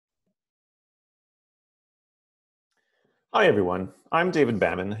Hi everyone, I'm David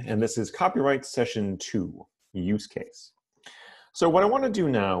Baman, and this is Copyright Session 2, Use Case. So what I want to do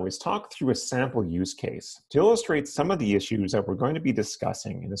now is talk through a sample use case to illustrate some of the issues that we're going to be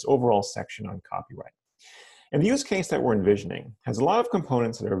discussing in this overall section on copyright. And the use case that we're envisioning has a lot of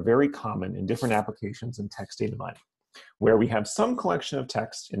components that are very common in different applications in text data mining, where we have some collection of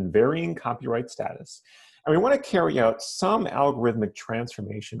text in varying copyright status, and we want to carry out some algorithmic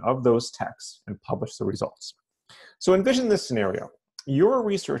transformation of those texts and publish the results. So envision this scenario. You're a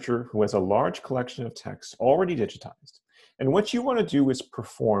researcher who has a large collection of text already digitized, and what you want to do is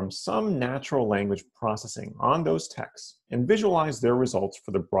perform some natural language processing on those texts and visualize their results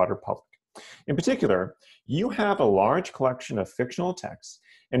for the broader public. In particular, you have a large collection of fictional texts,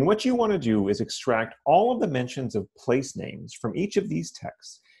 and what you want to do is extract all of the mentions of place names from each of these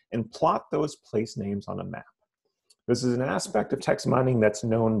texts and plot those place names on a map. This is an aspect of text mining that's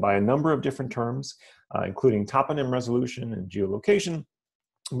known by a number of different terms, including toponym resolution and geolocation,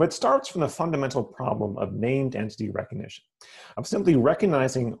 but starts from the fundamental problem of named entity recognition, of simply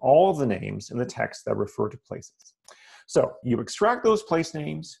recognizing all of the names in the text that refer to places. So you extract those place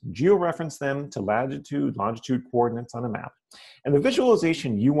names, georeference them to latitude, longitude coordinates on a map, and the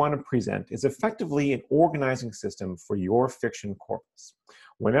visualization you want to present is effectively an organizing system for your fiction corpus.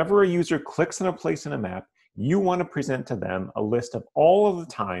 Whenever a user clicks on a place in a map, you want to present to them a list of all of the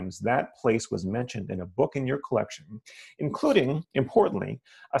times that place was mentioned in a book in your collection, including, importantly,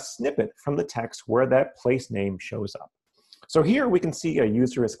 a snippet from the text where that place name shows up. So here we can see a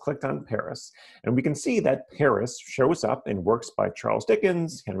user has clicked on Paris, and we can see that Paris shows up in works by Charles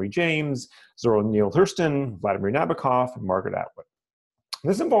Dickens, Henry James, Zora Neale Hurston, Vladimir Nabokov, and Margaret Atwood.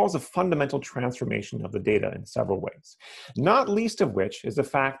 This involves a fundamental transformation of the data in several ways, not least of which is the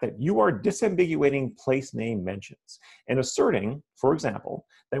fact that you are disambiguating place name mentions and asserting, for example,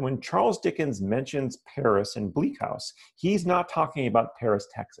 that when Charles Dickens mentions Paris in Bleak House, he's not talking about Paris,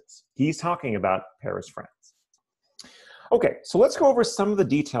 Texas. He's talking about Paris, France. Okay, so let's go over some of the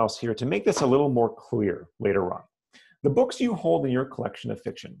details here to make this a little more clear later on. The books you hold in your collection of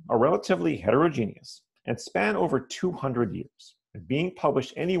fiction are relatively heterogeneous and span over 200 years. Being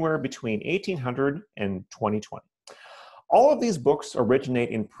published anywhere between 1800 and 2020. All of these books originate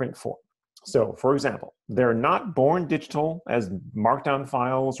in print form. So, for example, they're not born digital as markdown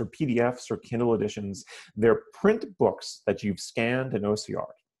files or PDFs or Kindle editions. They're print books that you've scanned and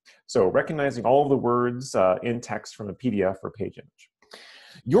OCR'd. So, recognizing all of the words in text from a PDF or page image.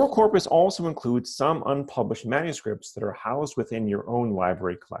 Your corpus also includes some unpublished manuscripts that are housed within your own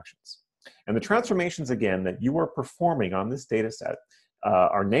library collections. And the transformations, again, that you are performing on this data set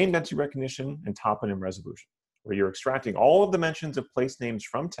are named entity recognition and toponym resolution, where you're extracting all of the mentions of place names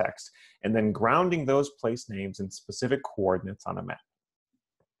from text and then grounding those place names in specific coordinates on a map.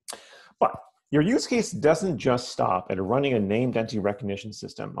 But your use case doesn't just stop at running a named entity recognition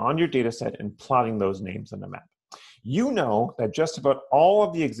system on your data set and plotting those names on a map. You know that just about all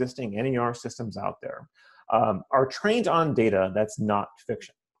of the existing NER systems out there are trained on data that's not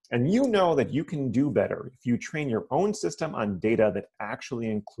fiction. And you know that you can do better if you train your own system on data that actually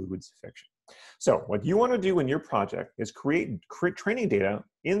includes fiction. So what you want to do in your project is create training data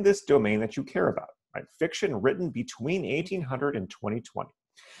in this domain that you care about, right? Fiction written between 1800 and 2020.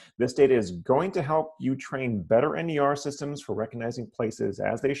 This data is going to help you train better NER systems for recognizing places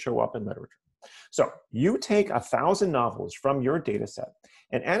as they show up in literature. So you take 1,000 novels from your data set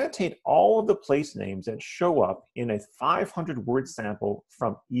and annotate all of the place names that show up in a 500-word sample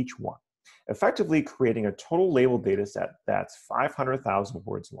from each one, effectively creating a total labeled data set that's 500,000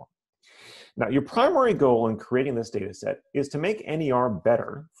 words long. Now, your primary goal in creating this data set is to make NER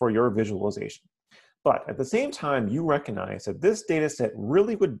better for your visualization. But at the same time, you recognize that this data set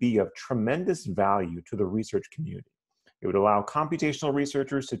really would be of tremendous value to the research community. It would allow computational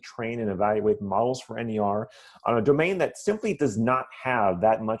researchers to train and evaluate models for NER on a domain that simply does not have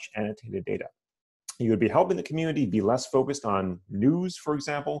that much annotated data. You would be helping the community be less focused on news, for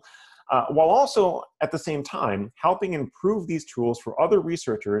example, while also, at the same time, helping improve these tools for other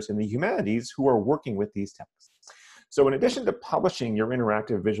researchers in the humanities who are working with these texts. So in addition to publishing your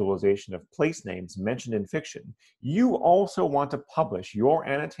interactive visualization of place names mentioned in fiction, you also want to publish your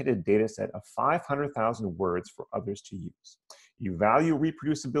annotated data set of 500,000 words for others to use. You value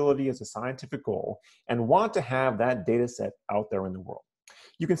reproducibility as a scientific goal and want to have that data set out there in the world.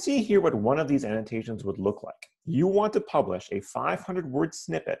 You can see here what one of these annotations would look like. You want to publish a 500-word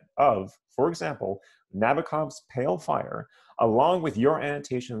snippet of, for example, Nabokov's Pale Fire, along with your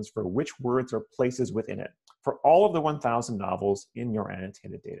annotations for which words or places within it, for all of the 1,000 novels in your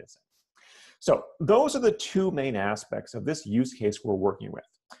annotated dataset. So those are the two main aspects of this use case we're working with.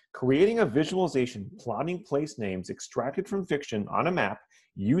 creating a visualization plotting place names extracted from fiction on a map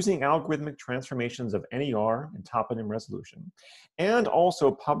using algorithmic transformations of NER and toponym resolution, and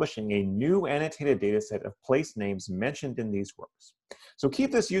also publishing a new annotated dataset of place names mentioned in these works. So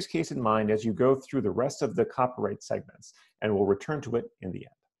keep this use case in mind as you go through the rest of the copyright segments, and we'll return to it in the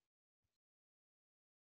end.